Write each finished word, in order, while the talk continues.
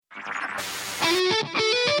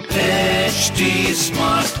HT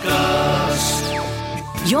Smartcast.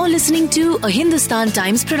 You're listening to a Hindustan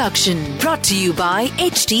Times production brought to you by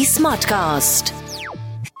HT Smartcast.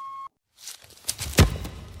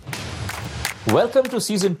 Welcome to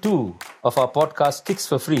Season 2 of our podcast Kicks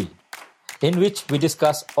for Free, in which we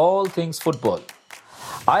discuss all things football.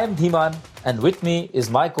 I am Dhiman, and with me is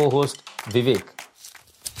my co-host Vivek.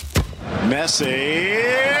 Messi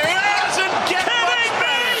doesn't get much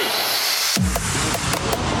better.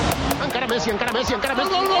 Encara Messi. Gol.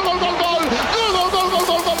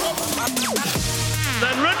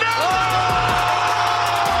 Then Ronaldo!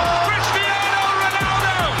 Cristiano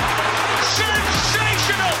Ronaldo!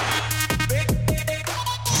 Sensational!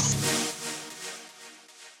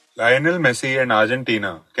 Lionel Messi and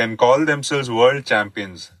Argentina can call themselves world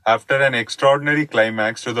champions after an extraordinary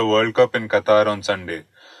climax to the World Cup in Qatar on Sunday,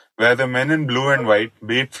 where the men in blue and white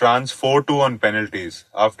beat France 4-2 on penalties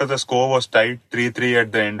after the score was tied 3-3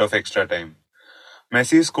 at the end of extra time.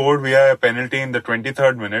 Messi scored via a penalty in the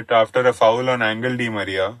 23rd minute after a foul on Angel Di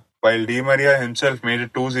Maria, while Di Maria himself made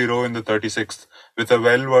it 2-0 in the 36th with a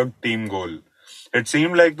well-worked team goal. It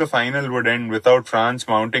seemed like the final would end without France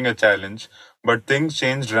mounting a challenge, but things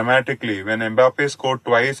changed dramatically when Mbappe scored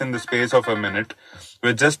twice in the space of a minute,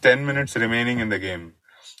 with just 10 minutes remaining in the game.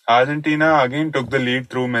 Argentina again took the lead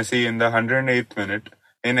through Messi in the 108th minute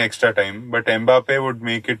in extra time, but Mbappe would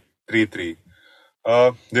make it 3-3.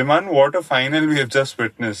 Dhiman, what a final we have just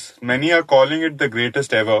witnessed. Many are calling it the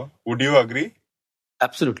greatest ever. Would you agree?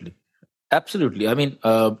 Absolutely. I mean,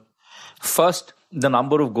 first, the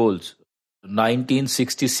number of goals.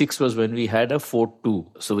 1966 was when we had a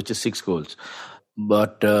 4-2, so which is 6 goals.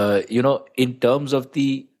 But, in terms of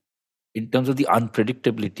the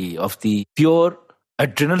unpredictability, of the pure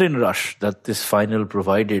adrenaline rush that this final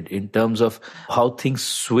provided in terms of how things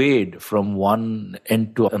swayed from one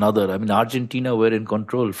end to another. I mean, Argentina were in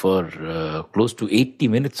control for close to 80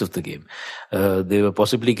 minutes of the game. They were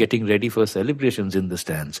possibly getting ready for celebrations in the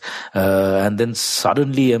stands. And then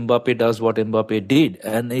suddenly Mbappe does what Mbappe did.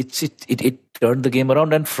 And it turned the game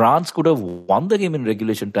around. And France could have won the game in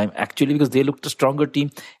regulation time, actually, because they looked a stronger team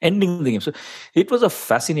ending the game. So it was a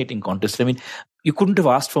fascinating contest. I mean, you couldn't have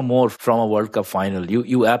asked for more from a World Cup final.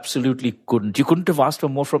 You absolutely couldn't. You couldn't have asked for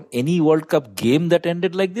more from any World Cup game that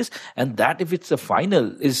ended like this. And that, if it's a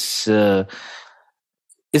final, is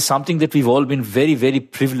something that we've all been very, very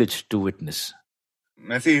privileged to witness.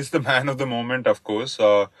 Messi is the man of the moment, of course.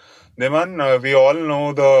 Dhiman, we all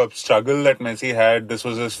know the struggle that Messi had. This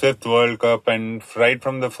was his 5th World Cup, and right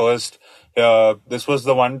from the first, this was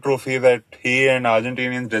the one trophy that he and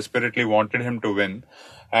Argentinians desperately wanted him to win.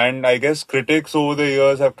 And I guess critics over the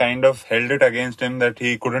years have kind of held it against him that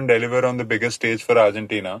he couldn't deliver on the biggest stage for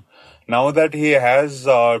Argentina. Now that he has,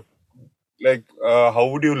 how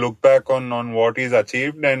would you look back on what he's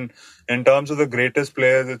achieved? And in terms of the greatest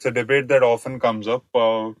players, it's a debate that often comes up.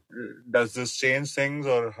 Does this change things?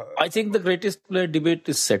 Or I think the greatest player debate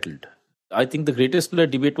is settled. I think the greatest player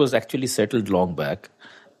debate was actually settled long back.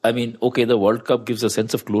 I mean, okay, the World Cup gives a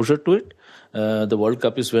sense of closure to it. The World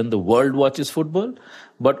Cup is when the world watches football.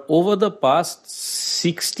 But over the past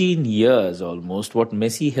 16 years almost, what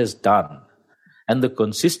Messi has done and the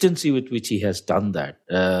consistency with which he has done that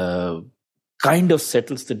kind of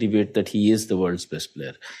settles the debate that he is the world's best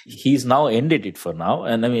player. He's now ended it for now.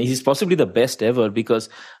 And I mean, he's possibly the best ever because,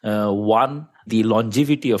 one, the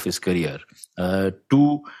longevity of his career.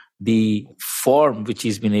 Two, the form which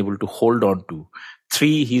he's been able to hold on to.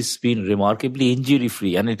 3, he's been remarkably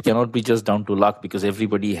injury-free, and it cannot be just down to luck because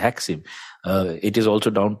everybody hacks him. It is also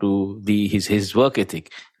down to his work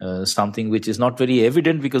ethic, something which is not very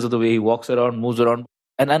evident because of the way he walks around, moves around.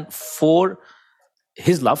 And 4,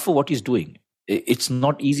 his love for what he's doing. It's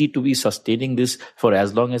not easy to be sustaining this for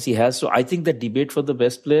as long as he has. So I think the debate for the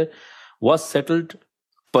best player was settled,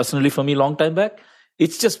 personally for me, long time back.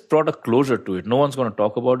 It's just brought a closure to it. No one's going to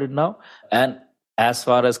talk about it now. And as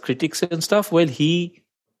far as critics and stuff, well, he,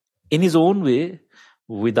 in his own way,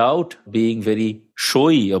 without being very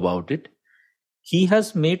showy about it, he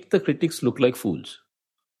has made the critics look like fools.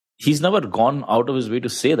 He's never gone out of his way to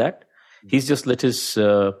say that. He's just let his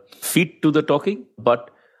feet do the talking.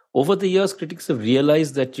 But over the years, critics have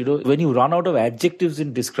realized that, when you run out of adjectives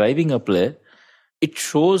in describing a player, it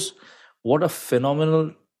shows what a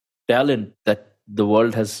phenomenal talent that the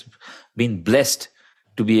world has been blessed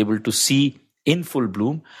to be able to see in full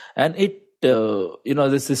bloom. And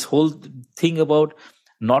there's this whole thing about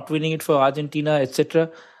not winning it for Argentina,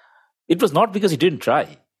 etc. It was not because he didn't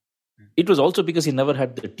try. It was also because he never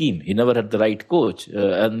had the team. He never had the right coach.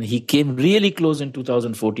 And he came really close in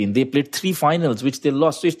 2014. They played 3 finals, which they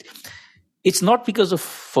lost. So it's not because of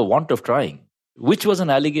for want of trying. which was an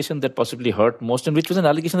allegation that possibly hurt most, and which was an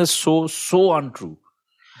allegation that's so untrue.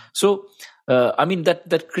 So,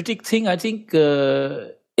 that critic thing, I think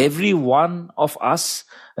every one of us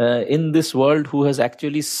in this world who has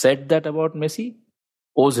actually said that about Messi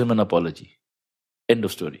owes him an apology. End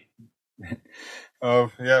of story.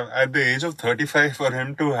 At the age of 35, for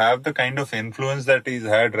him to have the kind of influence that he's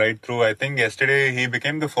had right through, I think yesterday he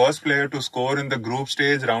became the first player to score in the group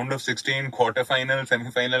stage, round of 16, quarterfinal,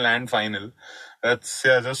 semi-final and final. That's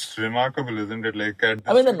just remarkable, isn't it?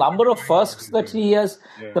 The number of firsts that he has,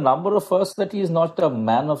 the number of firsts that he is not a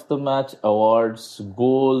man of the match, awards,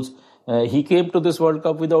 goals. He came to this World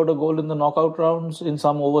Cup without a goal in the knockout rounds in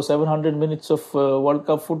some over 700 minutes of World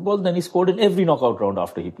Cup football. Then he scored in every knockout round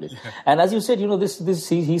after he played. And as you said,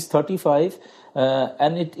 he's 35,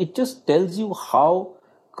 and it just tells you how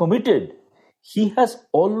committed he has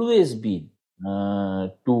always been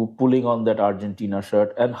to pulling on that Argentina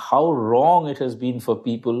shirt, and how wrong it has been for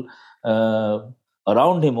people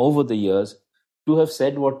around him over the years to have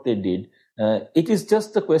said what they did. It is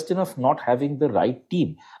just the question of not having the right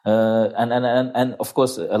team, and of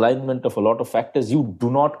course alignment of a lot of factors. You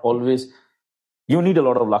need a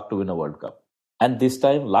lot of luck to win a World Cup, and this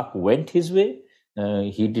time luck went his way.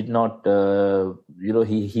 He did not,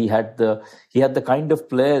 he had the kind of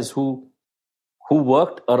players who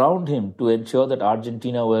worked around him to ensure that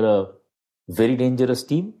Argentina were a very dangerous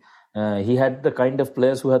team. He had the kind of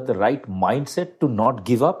players who had the right mindset to not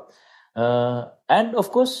give up. And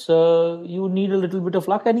of course, you need a little bit of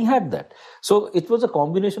luck, and he had that. So it was a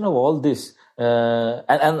combination of all this.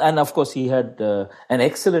 And of course, he had an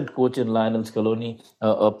excellent coach in Lionel Scaloni,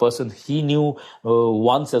 a person he knew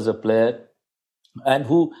once as a player,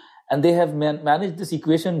 and they have managed this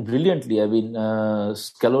equation brilliantly.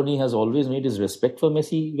 Scaloni has always made his respect for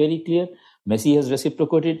Messi very clear. Messi has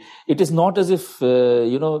reciprocated. It is not as if,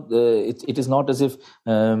 it is not as if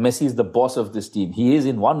Messi is the boss of this team. He is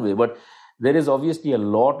in one way, but there is obviously a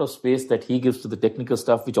lot of space that he gives to the technical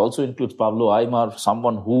stuff, which also includes Pablo Aimar,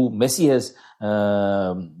 someone who Messi has,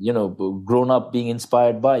 grown up being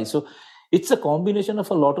inspired by. So it's a combination of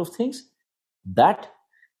a lot of things that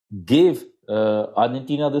gave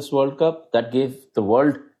Argentina this World Cup, that gave the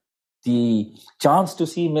world the chance to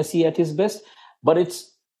see Messi at his best. But it's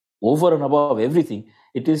over and above everything,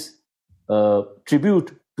 it is a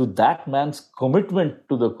tribute to that man's commitment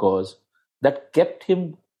to the cause that kept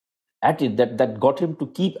him at it, that got him to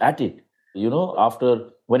keep at it, after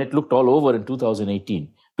when it looked all over in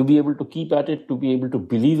 2018. To be able to keep at it, to be able to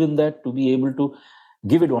believe in that, to be able to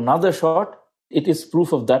give it another shot, it is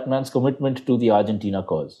proof of that man's commitment to the Argentina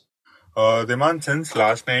cause. Dhiman, since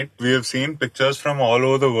last night, we have seen pictures from all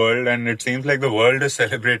over the world, and it seems like the world is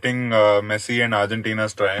celebrating Messi and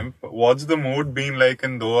Argentina's triumph. What's the mood been like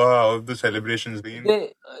in Doha? How have the celebrations been?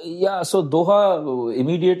 So Doha,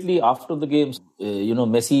 immediately after the games,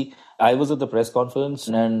 Messi, I was at the press conference,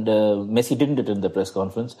 and Messi didn't attend the press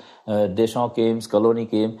conference. Deschamps came, Scaloni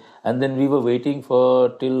came, and then we were waiting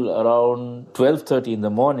till around 12:30 in the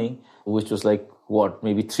morning, which was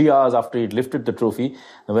maybe 3 hours after he'd lifted the trophy,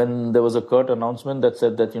 when there was a curt announcement that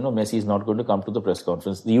said that, Messi is not going to come to the press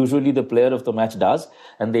conference. Usually the player of the match does,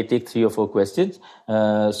 and they take 3 or 4 questions.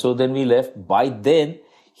 So then we left. By then,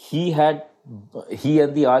 he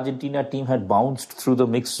and the Argentina team had bounced through the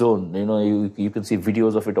mixed zone. You can see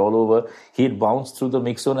videos of it all over. He had bounced through the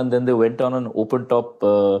mixed zone, and then they went on an open top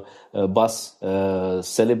bus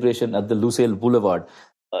celebration at the Lusail Boulevard,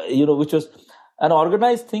 which was an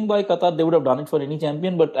organized thing by Qatar. They would have done it for any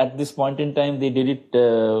champion, but at this point in time, they did it.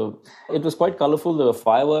 It was quite colorful. There were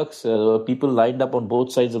fireworks. People lined up on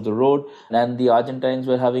both sides of the road, and the Argentines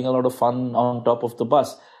were having a lot of fun on top of the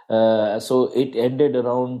bus. So it ended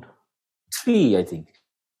around 3, I think.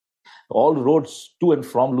 All roads to and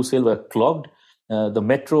from Lusail were clogged. The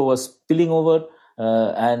metro was spilling over,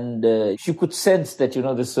 and you could sense that,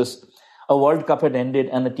 this was a World Cup had ended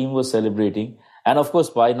and the team was celebrating. And of course,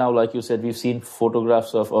 by now, like you said, we've seen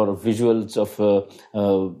photographs or visuals of,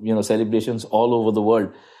 celebrations all over the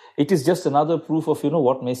world. It is just another proof of,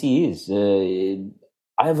 what Messi is.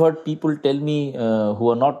 I've heard people tell me who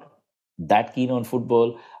are not that keen on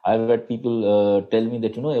football. I've had people tell me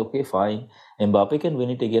that, okay, fine, Mbappe can win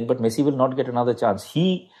it again, but Messi will not get another chance.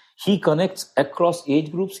 He connects across age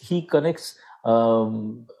groups. He connects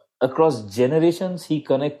across generations. He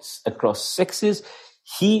connects across sexes.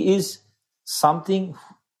 He is something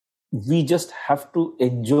we just have to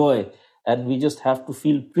enjoy, and we just have to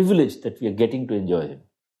feel privileged that we are getting to enjoy him.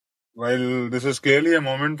 Well, this is clearly a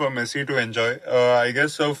moment for Messi to enjoy. I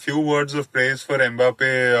guess a few words of praise for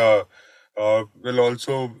Mbappe will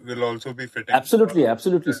also be fitting. Absolutely.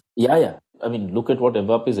 Yeah. I mean, look at what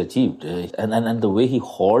Mbappe's achieved. And the way he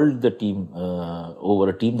hauled the team over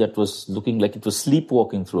a team that was looking like it was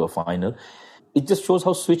sleepwalking through a final. It just shows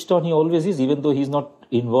how switched on he always is, even though he's not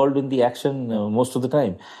involved in the action most of the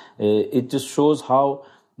time. It just shows how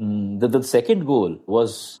the second goal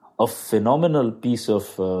was a phenomenal piece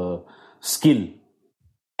of skill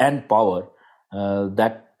and power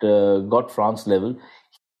that got France level.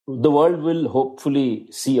 The world will hopefully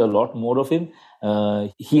see a lot more of him.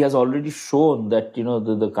 He has already shown that,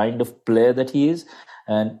 the kind of player that he is,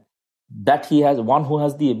 and that he has one who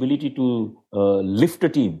has the ability to lift a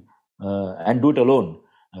team and do it alone.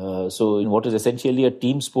 So in what is essentially a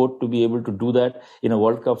team sport, to be able to do that in a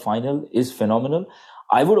World Cup final is phenomenal.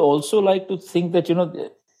 I would also like to think that,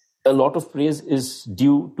 a lot of praise is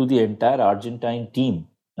due to the entire Argentine team.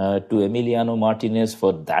 To Emiliano Martinez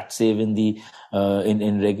for that save in the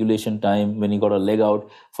in regulation time when he got a leg out.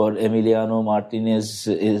 For Emiliano Martinez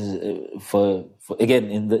is for again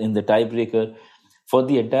in the tiebreaker. For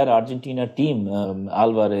the entire Argentina team,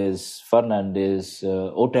 Alvarez, Fernandes,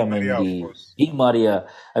 Otamendi, Di Maria.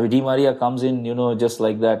 I mean, Di Maria comes in, just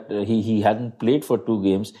like that. He hadn't played for 2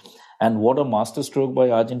 games. And what a masterstroke by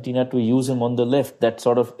Argentina to use him on the left. That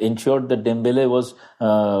sort of ensured that Dembele was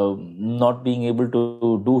not being able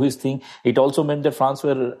to do his thing. It also meant that France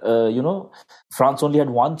France only had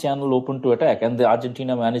one channel open to attack, and the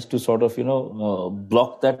Argentina managed to sort of,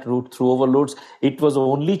 block that route through overloads. It was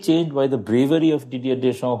only changed by the bravery of Didier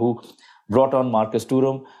Deschamps, who brought on Marcus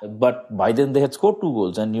Thuram. But by then they had scored 2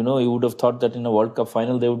 goals. And, you would have thought that in a World Cup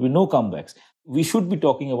final, there would be no comebacks. We should be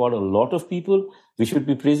talking about a lot of people. We should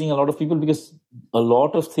be praising a lot of people because a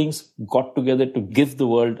lot of things got together to give the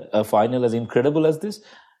world a final as incredible as this.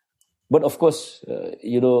 But of course,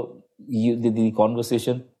 the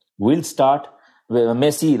conversation will start where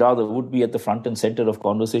Messi rather would be at the front and center of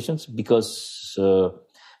conversations because of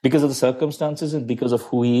the circumstances and because of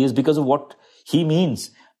who he is, because of what he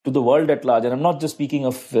means to the world at large. And I'm not just speaking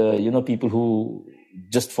of, people who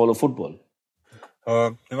just follow football.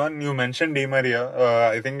 Ivan, you mentioned Di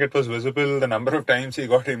Maria. I think it was visible the number of times he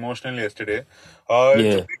got emotional yesterday.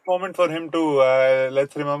 It's a big moment for him too.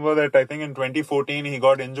 Let's remember that I think in 2014 he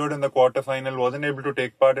got injured in the quarterfinal, wasn't able to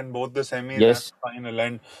take part in both the semis and the final.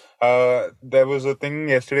 And there was a thing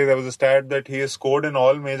yesterday, there was a stat that he has scored in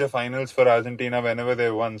all major finals for Argentina whenever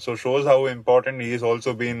they won. So shows how important he has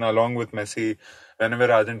also been along with Messi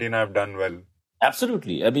whenever Argentina have done well.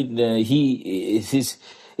 Absolutely. I mean,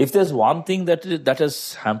 if there's one thing that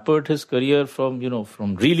has hampered his career from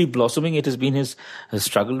really blossoming, it has been his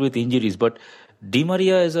struggle with injuries. But Di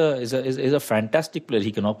Maria is a fantastic player.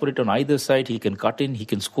 He can operate on either side. He can cut in. He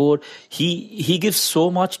can score. He gives so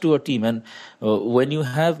much to a team. And when you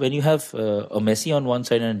have a Messi on one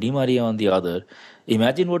side and Di Maria on the other,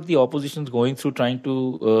 imagine what the opposition is going through trying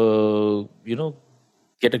to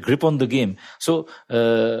get a grip on the game. So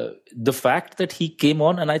the fact that he came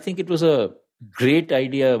on, and I think it was a great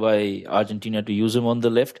idea by Argentina to use him on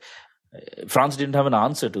the left. France didn't have an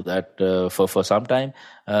answer to that for some time,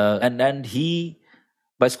 and he,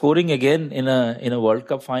 by scoring again in a World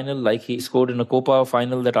Cup final like he scored in a Copa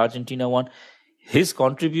final that Argentina won, his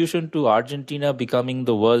contribution to Argentina becoming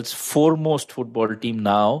the world's foremost football team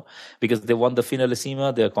now, because they won the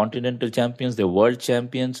Finalissima, they're continental champions, they're world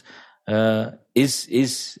champions,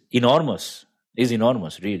 is enormous. Is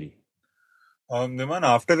enormous, really. Dhiman,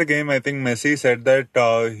 after the game, I think Messi said that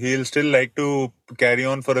he'll still like to carry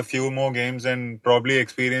on for a few more games and probably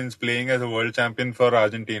experience playing as a world champion for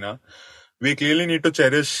Argentina. We clearly need to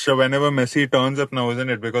cherish whenever Messi turns up now, isn't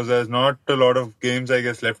it? Because there's not a lot of games, I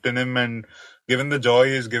guess, left in him. And given the joy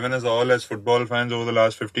he's given us all as football fans over the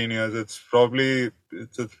last 15 years, it's probably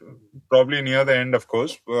near the end, of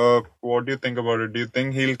course. What do you think about it? Do you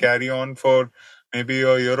think he'll carry on for maybe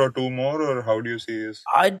a year or 2 more, or how do you see this?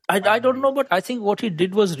 I don't know, but I think what he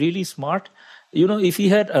did was really smart. If he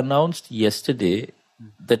had announced yesterday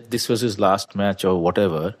that this was his last match or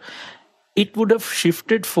whatever, it would have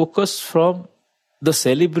shifted focus from the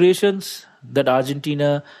celebrations that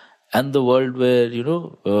Argentina and the world were,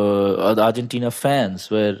 the Argentina fans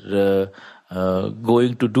were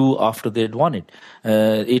going to do after they'd won it.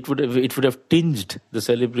 It would have tinged the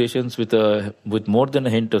celebrations with more than a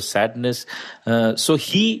hint of sadness. So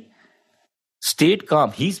he stayed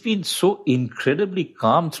calm. He's been so incredibly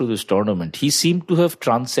calm through this tournament. He seemed to have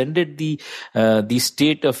transcended the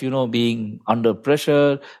state of being under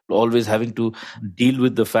pressure, always having to deal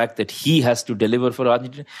with the fact that he has to deliver for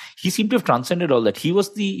Argentina. He seemed to have transcended all that. He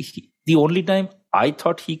was the only time I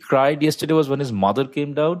thought he cried yesterday was when his mother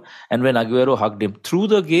came down and when Aguero hugged him. Through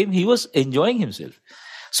the game, he was enjoying himself.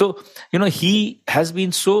 So, he has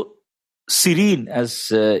been so serene as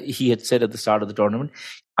he had said at the start of the tournament.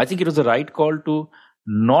 I think it was the right call to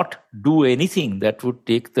not do anything that would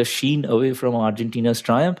take the sheen away from Argentina's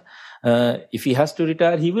triumph. If he has to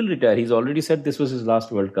retire, he will retire. He's already said this was his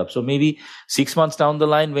last World Cup. So maybe 6 months down the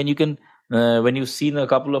line, when you've seen a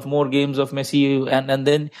couple of more games of Messi, and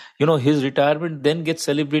then, his retirement then gets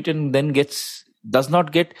celebrated and then does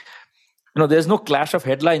not get, there's no clash of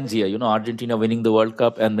headlines here. Argentina winning the World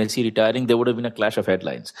Cup and Messi retiring, there would have been a clash of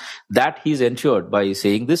headlines. That he's ensured by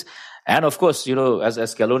saying this. And of course, as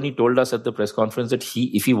Scaloni told us at the press conference, that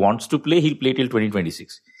if he wants to play, he'll play till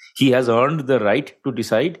 2026. He has earned the right to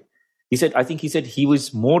decide. He said he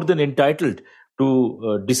was more than entitled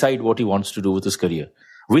to decide what he wants to do with his career,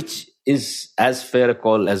 which is as fair a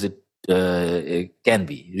call as it can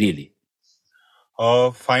be, really.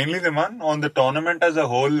 Finally, Dhiman, on the tournament as a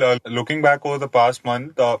whole, looking back over the past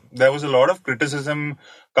month, there was a lot of criticism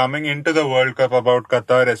coming into the World Cup about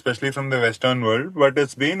Qatar, especially from the Western world. But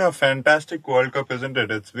it's been a fantastic World Cup, isn't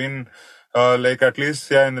it? It's been at least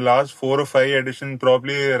in the last 4 or 5 editions,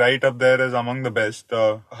 probably right up there as among the best.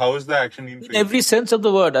 How is the action in every sense of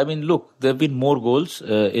the word? I mean, look, there have been more goals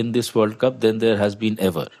in this World Cup than there has been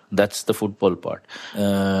ever. That's the football part.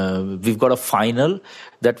 We've got a final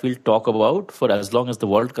that we'll talk about for as long as the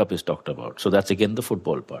World Cup is talked about. So that's again the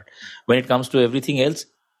football part. When it comes to everything else,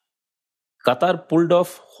 Qatar pulled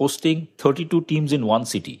off hosting 32 teams in one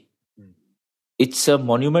city. It's a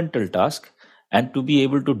monumental task. And to be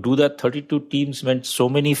able to do that, 32 teams meant so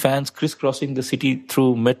many fans crisscrossing the city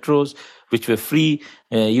through metros, which were free,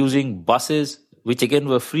 using buses, which again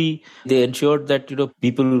were free. They ensured that,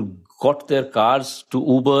 people got their cars to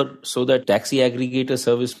Uber so that taxi aggregator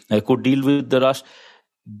service could deal with the rush.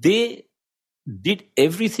 They did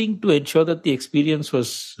everything to ensure that the experience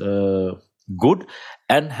was good.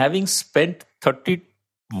 And having spent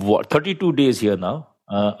 32 days here now,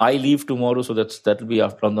 I leave tomorrow, so that'll be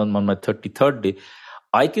after on my 33rd day.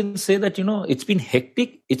 I can say that, it's been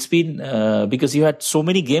hectic. It's been because you had so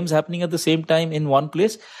many games happening at the same time in one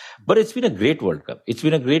place. But it's been a great World Cup. It's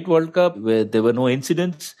been a great World Cup where there were no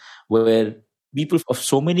incidents, where people of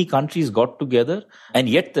so many countries got together, and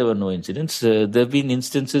yet there were no incidents. There have been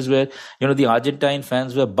instances where, the Argentine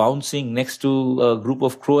fans were bouncing next to a group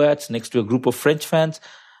of Croats, next to a group of French fans,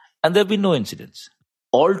 and there have been no incidents.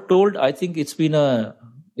 All told, I think it's been a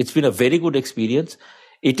very good experience.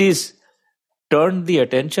 It is turned the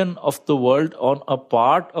attention of the world on a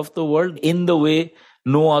part of the world in the way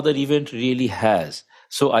no other event really has.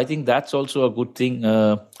 So I think that's also a good thing.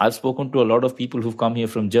 I've spoken to a lot of people who've come here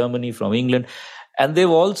from Germany, from England, and they've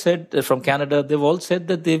all said, from Canada, they've all said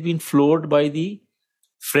that they've been floored by the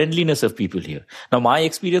friendliness of people here. Now, my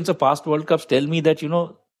experience of past World Cups tell me that,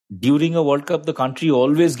 during a World Cup, the country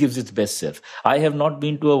always gives its best self. I have not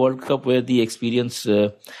been to a World Cup where the experience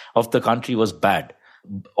of the country was bad,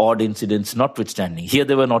 odd incidents notwithstanding. Here,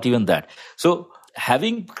 they were not even that. So,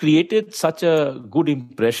 having created such a good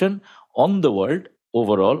impression on the world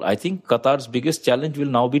overall, I think Qatar's biggest challenge will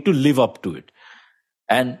now be to live up to it.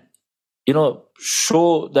 And,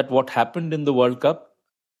 show that what happened in the World Cup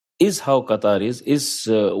is how Qatar is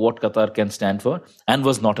what Qatar can stand for, and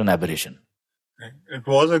was not an aberration. It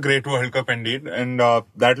was a great World Cup indeed, and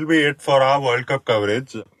that'll be it for our World Cup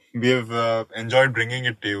coverage. We have enjoyed bringing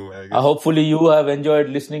it to you, I guess. Hopefully you have enjoyed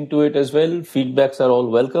listening to it as well. Feedbacks are all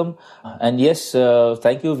welcome. And yes,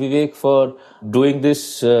 thank you, Vivek, for doing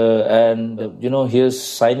this. And here's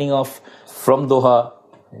signing off from Doha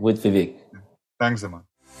with Vivek. Thanks, Dhiman.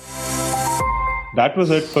 That was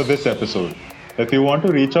it for this episode. If you want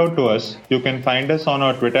to reach out to us, you can find us on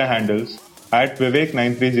our Twitter handles at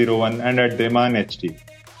Vivek9301 and at DhimanHT.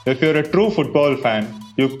 If you're a true football fan,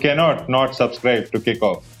 you cannot not subscribe to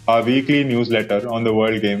Kickoff, our weekly newsletter on the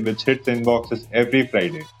World Game, which hits inboxes every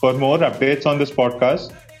Friday. For more updates on this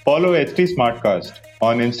podcast, follow HT Smartcast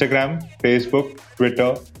on Instagram, Facebook,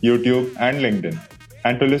 Twitter, YouTube, and LinkedIn.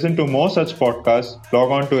 And to listen to more such podcasts,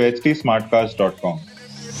 log on to htsmartcast.com.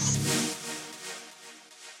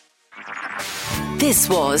 This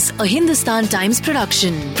was a Hindustan Times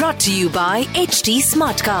production brought to you by HT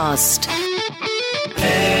Smartcast.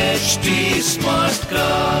 HT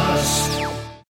Smartcast.